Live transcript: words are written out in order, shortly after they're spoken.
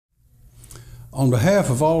On behalf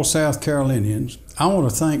of all South Carolinians, I want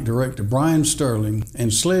to thank Director Bryan Stirling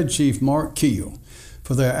and SLED Chief Mark Keel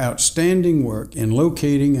for their outstanding work in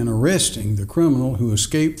locating and arresting the criminal who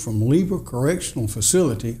escaped from Leiber Correctional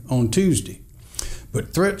Facility on Tuesday.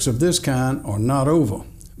 But threats of this kind are not over.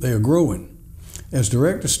 They are growing. As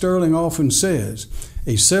Director Stirling often says,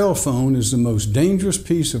 a cell phone is the most dangerous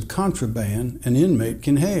piece of contraband an inmate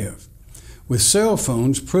can have. With cell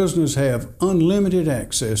phones, prisoners have unlimited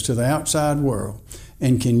access to the outside world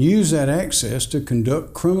and can use that access to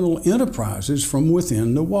conduct criminal enterprises from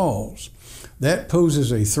within the walls. That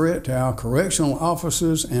poses a threat to our correctional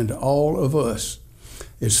officers and to all of us.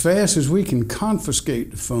 As fast as we can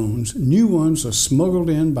confiscate the phones, new ones are smuggled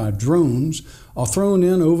in by drones or thrown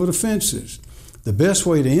in over the fences. The best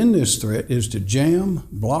way to end this threat is to jam,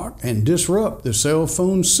 block, and disrupt the cell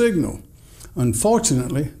phone signal.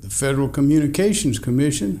 Unfortunately, the Federal Communications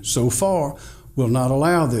Commission, so far, will not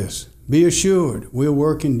allow this. Be assured, we're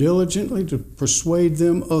working diligently to persuade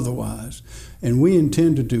them otherwise, and we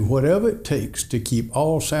intend to do whatever it takes to keep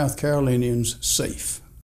all South Carolinians safe.